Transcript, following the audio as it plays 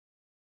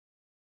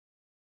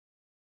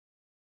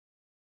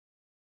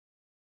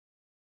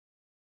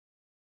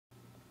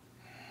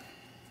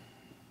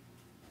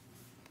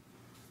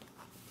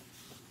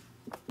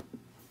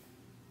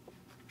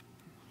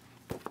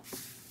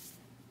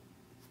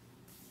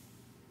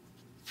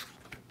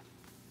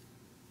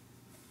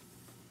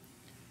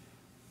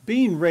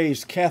Being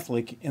raised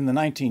Catholic in the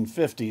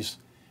 1950s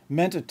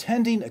meant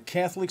attending a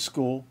Catholic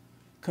school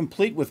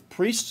complete with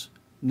priests,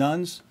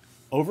 nuns,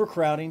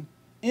 overcrowding,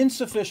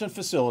 insufficient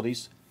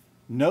facilities,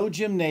 no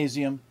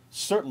gymnasium,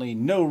 certainly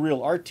no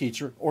real art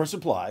teacher or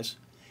supplies,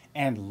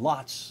 and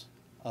lots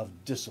of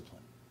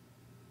discipline.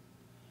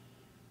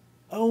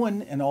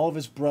 Owen and all of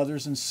his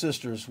brothers and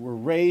sisters were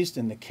raised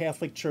in the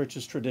Catholic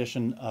Church's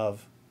tradition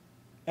of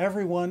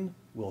everyone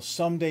will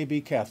someday be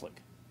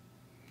Catholic.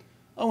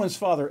 Owen's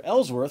father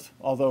Ellsworth,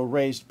 although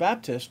raised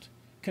Baptist,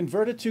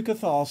 converted to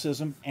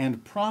Catholicism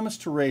and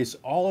promised to raise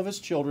all of his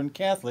children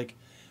Catholic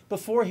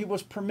before he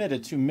was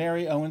permitted to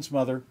marry Owen's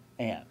mother,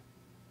 Anne.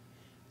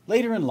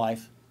 Later in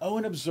life,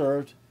 Owen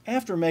observed,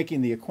 after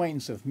making the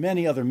acquaintance of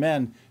many other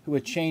men who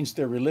had changed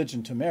their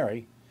religion to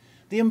marry,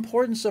 the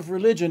importance of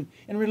religion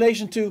in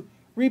relation to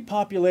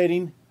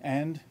repopulating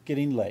and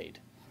getting laid.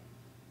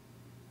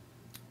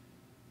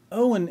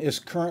 Owen is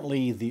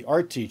currently the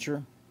art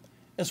teacher,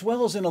 as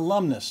well as an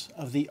alumnus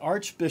of the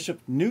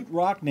Archbishop Knute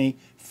Rockne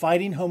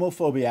Fighting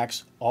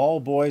Homophobiac's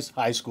all-boys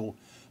high school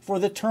for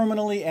the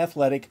terminally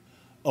athletic,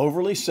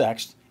 overly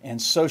sexed, and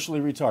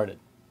socially retarded.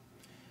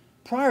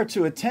 Prior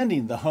to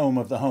attending the home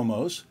of the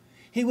homos,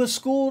 he was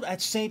schooled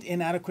at St.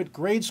 Inadequate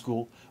Grade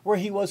School, where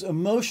he was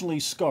emotionally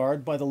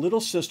scarred by the little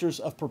sisters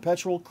of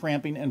perpetual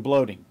cramping and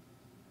bloating.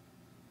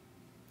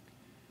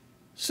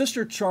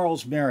 Sister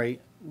Charles Mary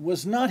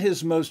was not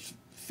his most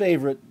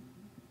favorite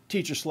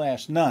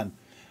teacher/nun,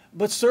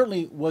 but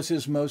certainly was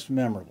his most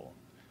memorable.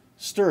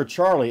 Stir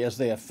Charlie, as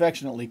they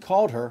affectionately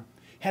called her,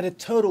 had a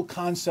total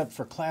concept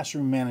for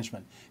classroom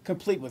management,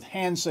 complete with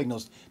hand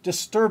signals,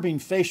 disturbing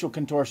facial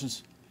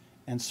contortions,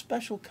 and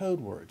special code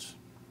words.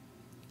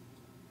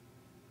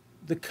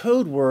 The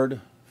code word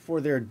for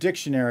their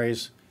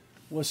dictionaries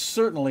was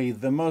certainly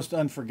the most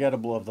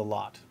unforgettable of the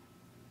lot.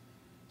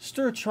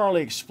 Stir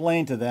Charlie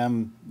explained to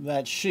them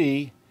that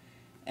she,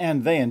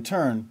 and they in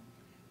turn,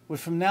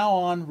 would from now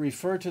on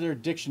refer to their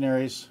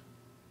dictionaries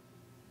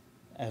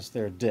as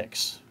their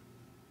dicks.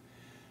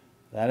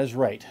 That is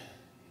right.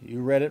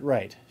 You read it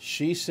right.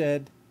 She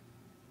said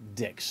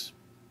dicks.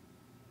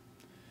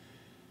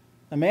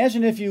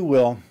 Imagine, if you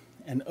will,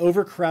 an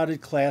overcrowded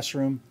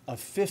classroom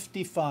of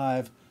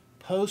 55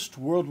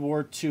 post-World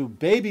War II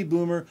baby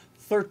boomer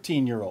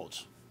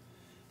 13-year-olds.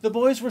 The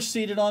boys were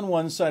seated on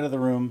one side of the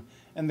room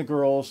and the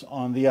girls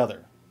on the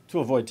other, to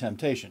avoid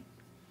temptation.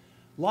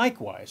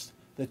 Likewise,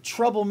 the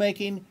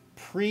troublemaking,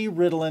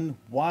 pre-Ritalin,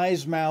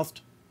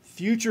 wise-mouthed,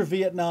 future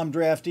Vietnam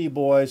draftee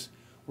boys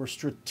were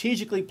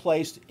strategically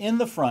placed in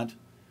the front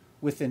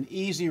within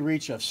easy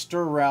reach of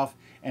Stir Ralph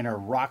and her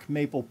rock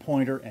maple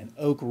pointer and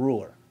oak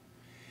ruler.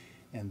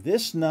 And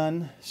this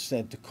nun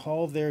said to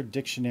call their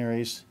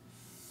dictionaries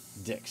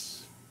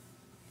dicks.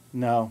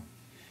 No,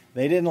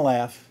 they didn't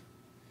laugh.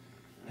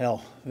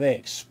 Hell, they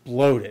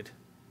exploded.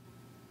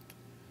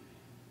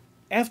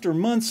 After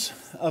months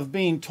of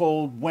being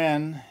told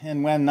when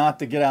and when not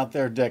to get out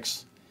their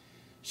dicks,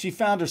 she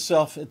found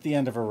herself at the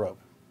end of her rope.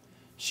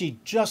 She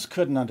just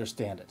couldn't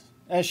understand it.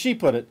 As she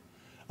put it,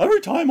 "Every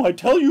time I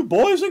tell you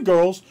boys and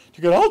girls to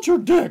get out your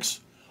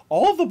dicks,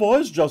 all of the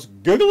boys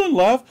just giggle and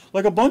laugh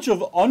like a bunch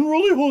of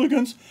unruly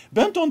hooligans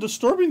bent on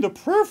disturbing the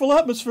prayerful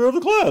atmosphere of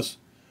the class.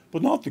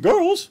 But not the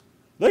girls.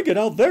 They get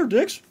out their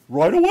dicks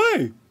right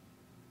away."